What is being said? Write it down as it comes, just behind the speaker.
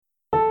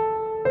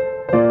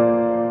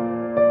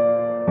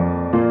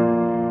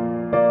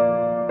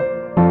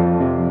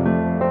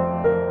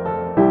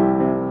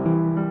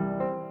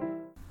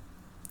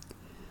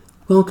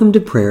Welcome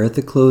to prayer at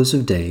the close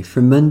of day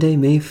for Monday,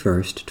 May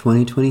 1st,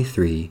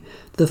 2023,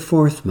 the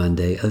fourth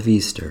Monday of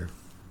Easter.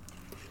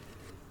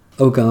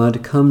 O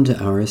God, come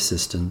to our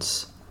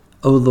assistance.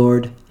 O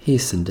Lord,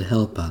 hasten to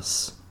help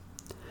us.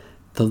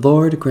 The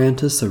Lord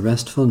grant us a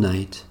restful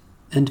night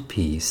and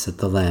peace at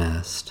the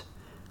last.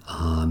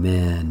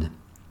 Amen.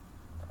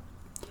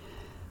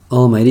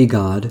 Almighty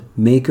God,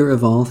 maker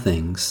of all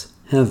things,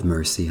 have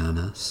mercy on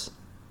us.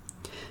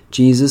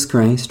 Jesus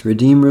Christ,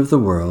 Redeemer of the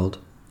world,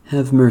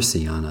 have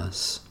mercy on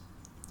us.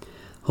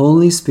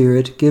 Holy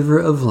Spirit, giver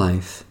of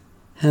life,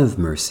 have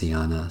mercy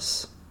on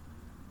us.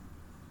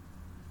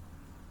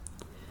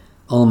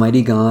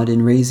 Almighty God,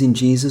 in raising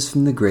Jesus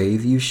from the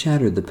grave, you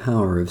shattered the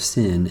power of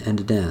sin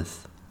and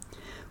death.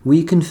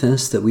 We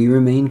confess that we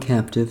remain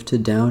captive to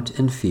doubt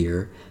and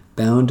fear,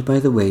 bound by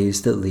the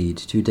ways that lead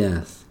to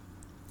death.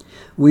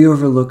 We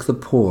overlook the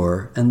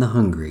poor and the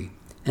hungry,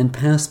 and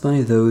pass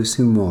by those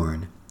who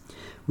mourn.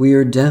 We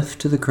are deaf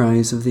to the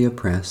cries of the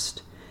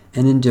oppressed,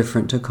 and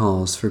indifferent to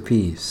calls for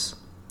peace.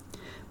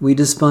 We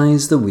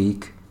despise the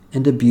weak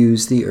and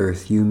abuse the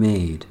earth you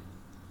made.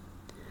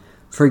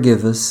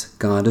 Forgive us,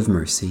 God of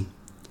mercy.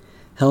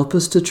 Help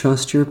us to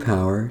trust your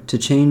power to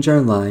change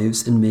our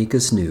lives and make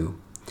us new,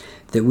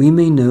 that we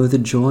may know the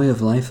joy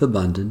of life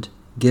abundant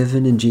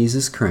given in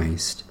Jesus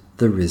Christ,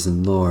 the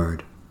risen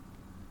Lord.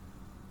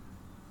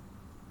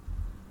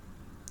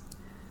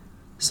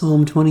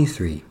 Psalm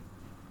 23.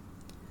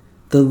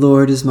 The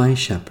Lord is my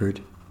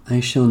shepherd, I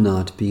shall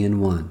not be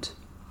in want.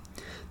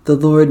 The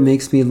Lord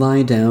makes me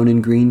lie down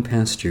in green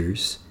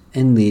pastures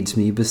and leads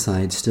me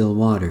beside still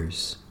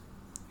waters.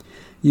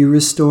 You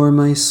restore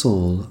my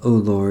soul, O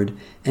Lord,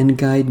 and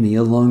guide me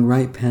along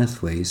right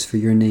pathways for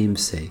your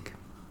name's sake.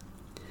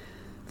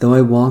 Though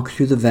I walk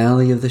through the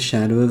valley of the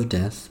shadow of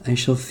death, I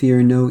shall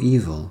fear no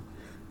evil,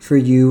 for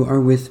you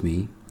are with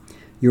me.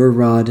 Your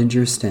rod and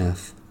your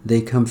staff, they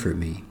comfort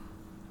me.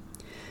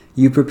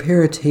 You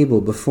prepare a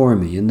table before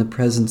me in the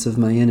presence of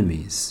my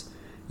enemies.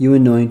 You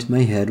anoint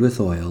my head with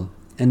oil,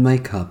 and my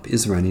cup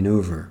is running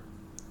over.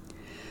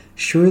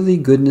 Surely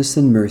goodness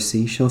and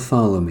mercy shall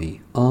follow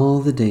me all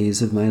the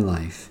days of my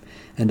life,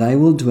 and I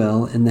will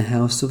dwell in the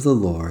house of the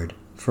Lord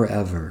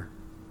forever.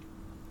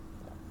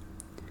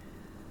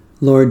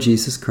 Lord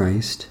Jesus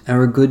Christ,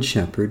 our Good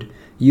Shepherd,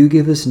 you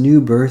give us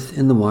new birth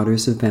in the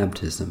waters of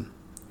baptism.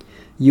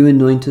 You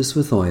anoint us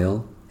with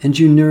oil, and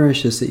you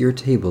nourish us at your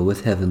table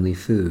with heavenly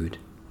food.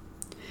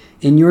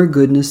 In your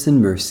goodness and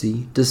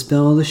mercy,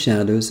 dispel the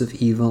shadows of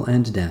evil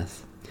and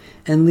death,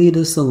 and lead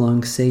us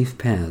along safe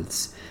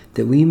paths,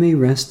 that we may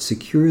rest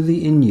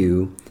securely in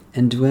you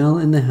and dwell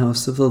in the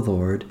house of the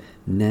Lord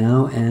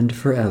now and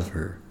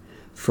forever,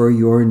 for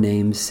your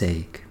name's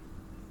sake.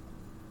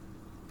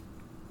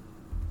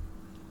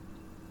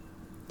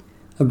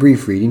 A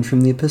brief reading from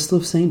the Epistle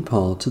of St.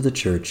 Paul to the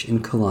Church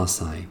in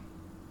Colossae.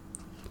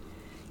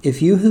 If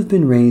you have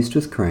been raised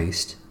with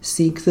Christ,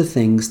 seek the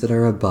things that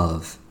are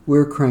above,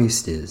 where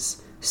Christ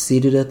is,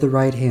 seated at the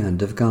right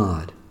hand of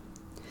God.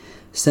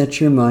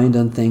 Set your mind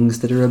on things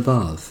that are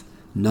above,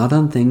 not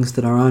on things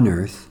that are on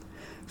earth,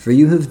 for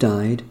you have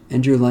died,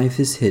 and your life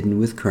is hidden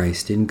with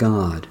Christ in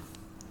God.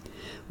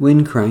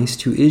 When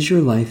Christ, who is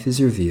your life,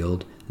 is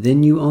revealed,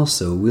 then you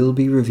also will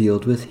be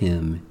revealed with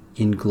him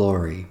in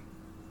glory.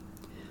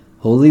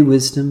 Holy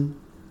wisdom,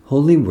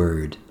 holy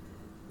word,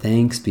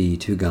 thanks be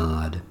to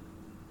God.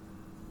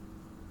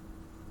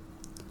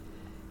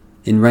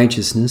 In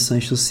righteousness I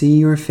shall see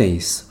your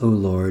face, O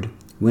Lord.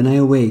 When I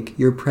awake,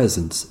 your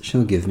presence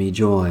shall give me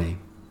joy.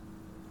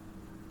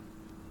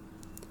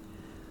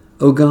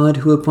 O God,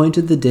 who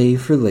appointed the day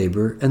for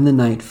labor and the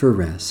night for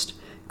rest,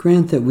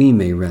 grant that we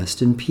may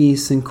rest in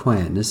peace and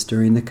quietness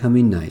during the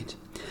coming night,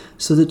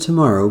 so that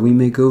tomorrow we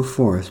may go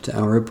forth to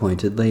our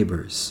appointed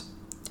labors.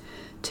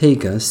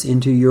 Take us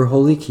into your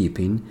holy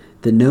keeping,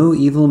 that no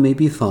evil may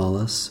befall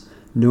us,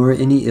 nor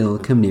any ill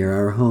come near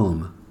our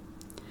home.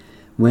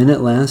 When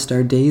at last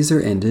our days are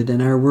ended and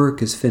our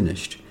work is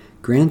finished,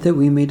 grant that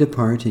we may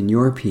depart in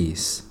your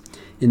peace,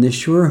 in the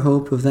sure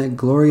hope of that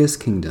glorious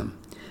kingdom,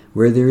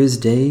 where there is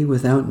day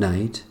without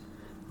night,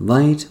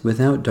 light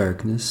without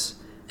darkness,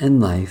 and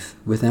life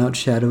without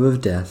shadow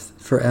of death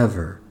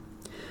forever.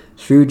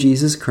 Through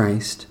Jesus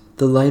Christ,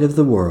 the light of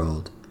the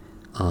world.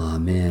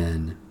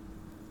 Amen.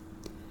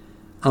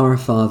 Our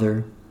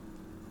Father,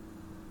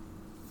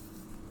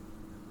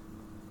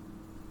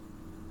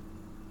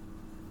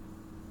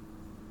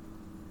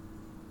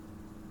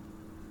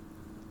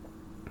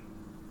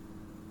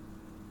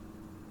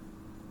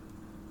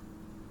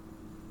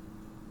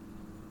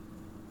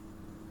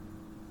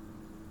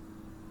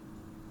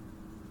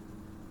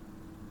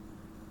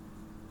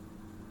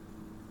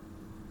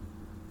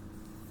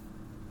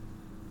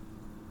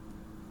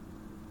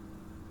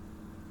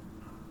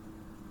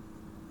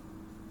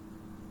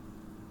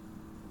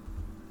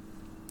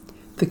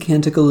 the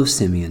Canticle of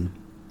Simeon.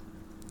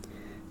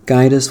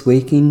 Guide us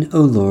waking,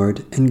 O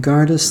Lord, and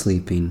guard us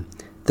sleeping,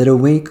 that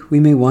awake we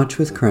may watch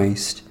with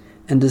Christ,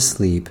 and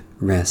asleep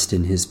rest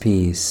in his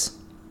peace.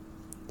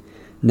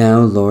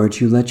 Now, Lord,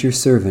 you let your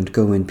servant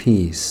go in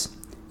peace.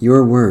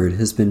 Your word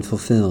has been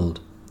fulfilled.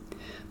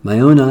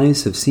 My own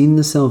eyes have seen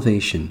the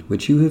salvation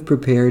which you have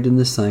prepared in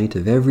the sight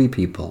of every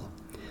people,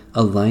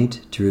 a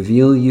light to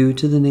reveal you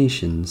to the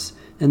nations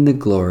and the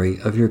glory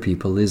of your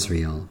people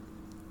Israel.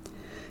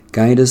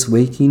 Guide us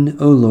waking,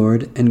 O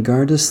Lord, and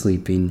guard us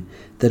sleeping,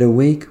 that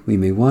awake we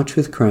may watch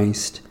with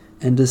Christ,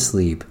 and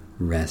asleep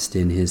rest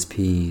in his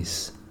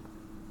peace.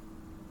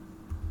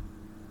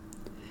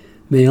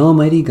 May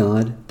Almighty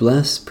God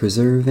bless,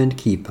 preserve, and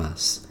keep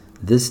us,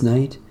 this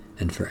night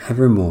and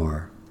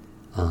forevermore.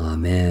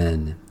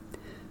 Amen.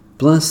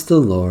 Bless the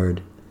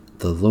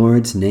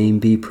Lord's name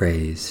be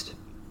praised.